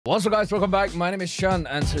What's up, guys? Welcome back. My name is Shun,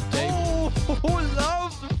 and today... Oh,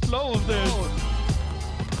 love the flow of this.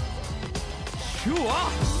 Sure.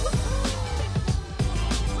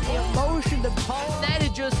 The emotion, the power. Then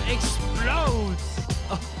it just explodes.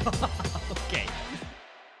 Okay.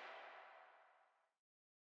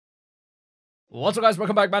 What's up, guys?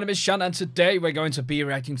 Welcome back. My name is Shun, and today we're going to be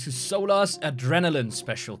reacting to Sola's Adrenaline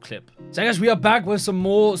special clip. So, guys, we are back with some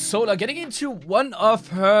more Sola, getting into one of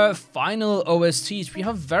her final OSTs. We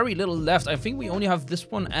have very little left. I think we only have this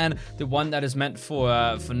one and the one that is meant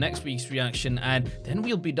for next week's reaction, and then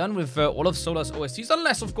we'll be done with all of Sola's OSTs,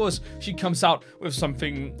 unless, of course, she comes out with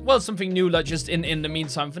something, well, something new, like just in the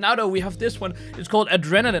meantime. For now, though, we have this one. It's called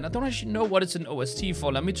Adrenaline. I don't actually know what it's an OST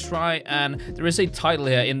for. Let me try, and there is a title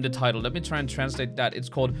here in the title. Let me try and translate that. It's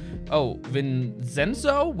called,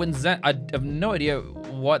 Vincenzo? I have no idea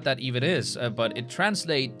what that even is, but it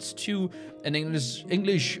translates to an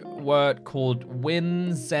English word called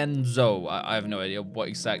Vincenzo. I have no idea what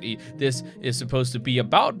exactly this is supposed to be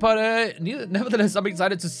about, but nevertheless, I'm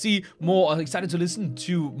excited to see more. I'm excited to listen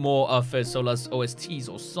to more of Sola's OSTs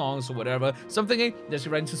or songs or whatever. So I'm thinking, let's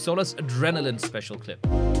get right into Sola's Adrenaline special clip.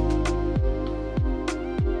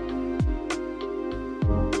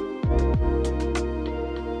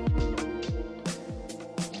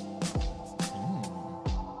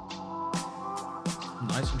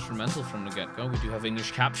 Nice instrumental from the get-go. We do have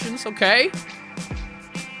English captions, okay.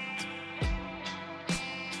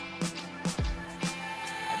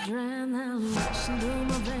 Adrenaline rushing through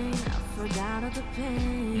my vein, I forgot all the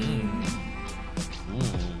pain.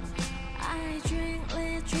 I drink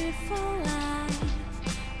liquid for life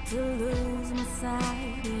to lose my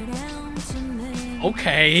sight down to me.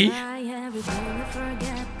 Okay.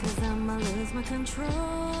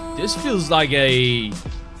 This feels like a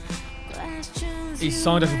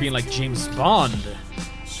song that would be in like James Bond.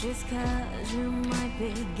 Just 'cause you might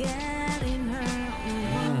be getting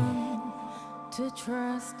her to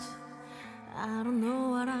trust. I don't know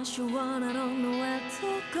what I should want, I don't know where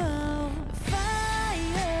to go.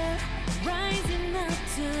 Fire rising up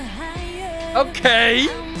to higher. Okay.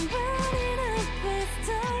 I'm burning up with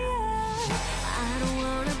fire. I don't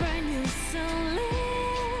wanna burn you slowly.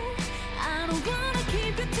 I don't wanna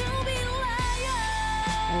keep you to be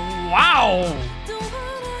liar. Wow.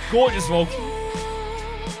 Gorgeous vocal,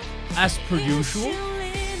 as per usual.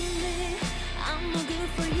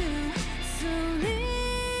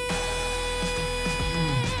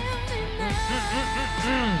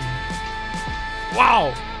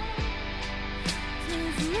 Wow.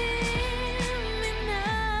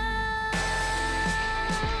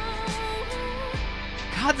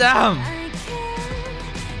 God damn.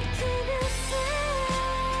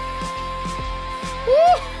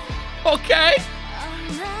 Woo. Okay.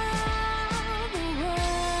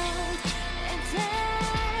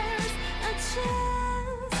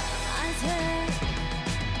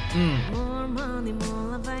 More money,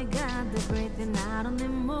 more love I got, the breathing out on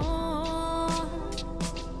them more.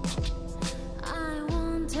 I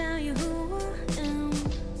won't tell you who I am.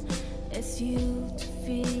 It's you to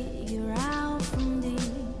figure out from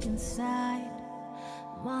deep inside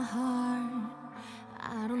my heart.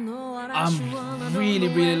 I don't know what I should want. I'm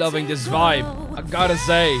really loving this vibe, I gotta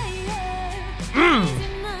say.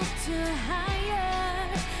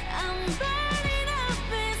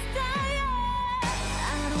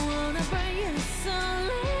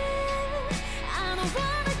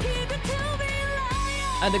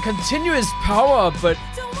 And the continuous power, but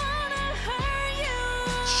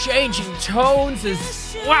changing tones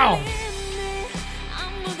is wow.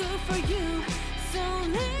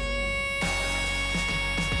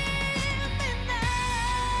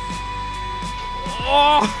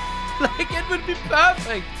 Oh, like it would be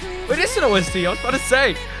perfect. But it's an OST, I was about to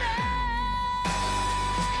say.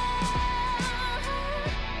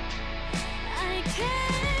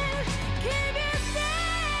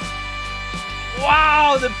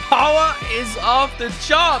 Wow, the power is off the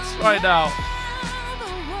charts right now.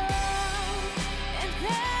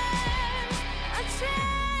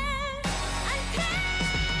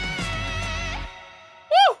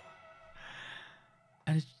 Woo!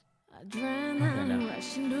 And it's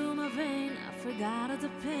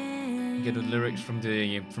get the lyrics from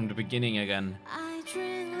the beginning again. I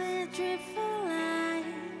drink liquid for life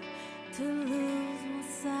to lose my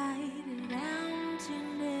sight and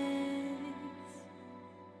emptiness.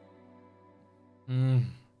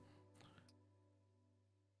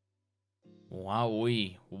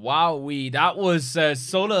 Wowee. Wowee. That was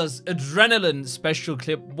Sola's Adrenaline special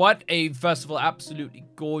clip. What a, first of all, absolutely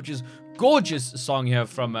gorgeous, gorgeous song here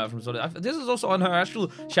from Sola. This is also on her actual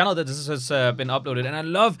channel that this has been uploaded, and I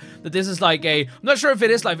love that this is like a, I'm not sure if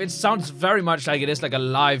it is live, it sounds very much like it is like a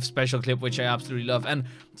live special clip, which I absolutely love. And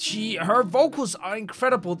her vocals are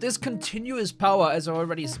incredible. This continuous power, as I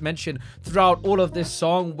already mentioned, throughout all of this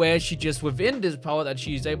song, where she just, within this power that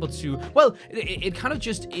she's able to, well, it kind of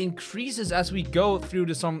just increases as we go through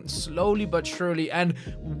the song, slowly but surely. And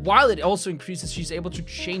while it also increases, she's able to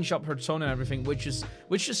change up her tone and everything, which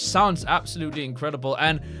just sounds absolutely incredible.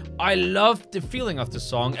 And I love the feeling of the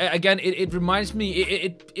song. Again, it reminds me,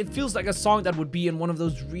 it feels like a song that would be in one of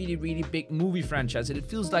those really, really big movie franchises. It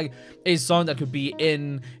feels like a song that could be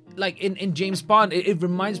in James Bond. It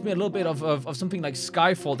reminds me a little bit of something like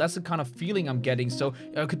Skyfall. That's the kind of feeling I'm getting. So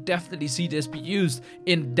I could definitely see this be used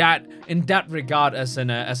in that regard as an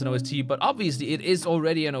OST. But obviously it is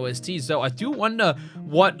already an OST. So I do wonder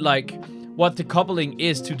what the coupling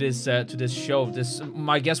is to this show. This,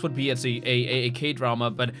 my guess would be it's a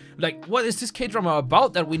K-drama, but like, what is this K-drama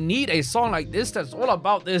about that we need a song like this that's all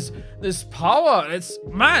about this power?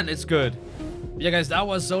 It's good. Yeah, guys, that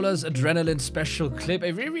was Sola's Adrenaline special clip.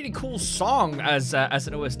 A really, really cool song as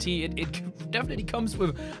an OST. It definitely comes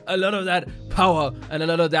with a lot of that power and a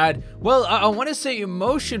lot of that, well, I want to say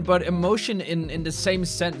emotion, but emotion in the same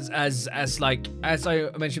sense as I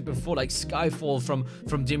mentioned before, like Skyfall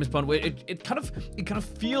from James Bond, where it kind of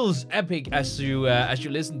feels epic as you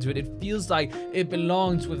listen to it. It feels like it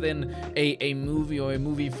belongs within a movie or a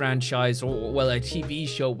movie franchise, or well, a TV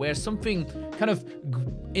show, where something kind of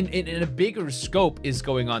in a bigger scope is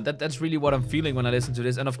going on. That's really what I'm feeling when I listen to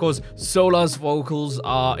this. And of course, Sola's vocals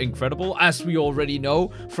are incredible, as we already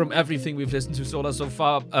know from everything we've listened to Sola so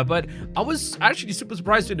far. But I was actually super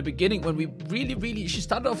surprised in the beginning when she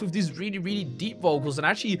started off with these really, really deep vocals and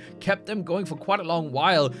actually kept them going for quite a long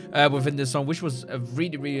while within this song, which was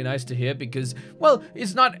really, really nice to hear, because, well,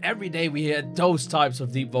 it's not every day we hear those types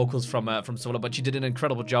of deep vocals from Sola, but she did an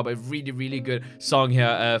incredible job. A really, really good song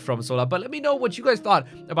here from Sola. But let me know what you guys thought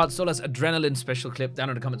about Sola's Adrenaline special clip down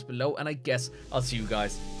in the comments below, and I guess I'll see you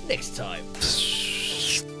guys next time.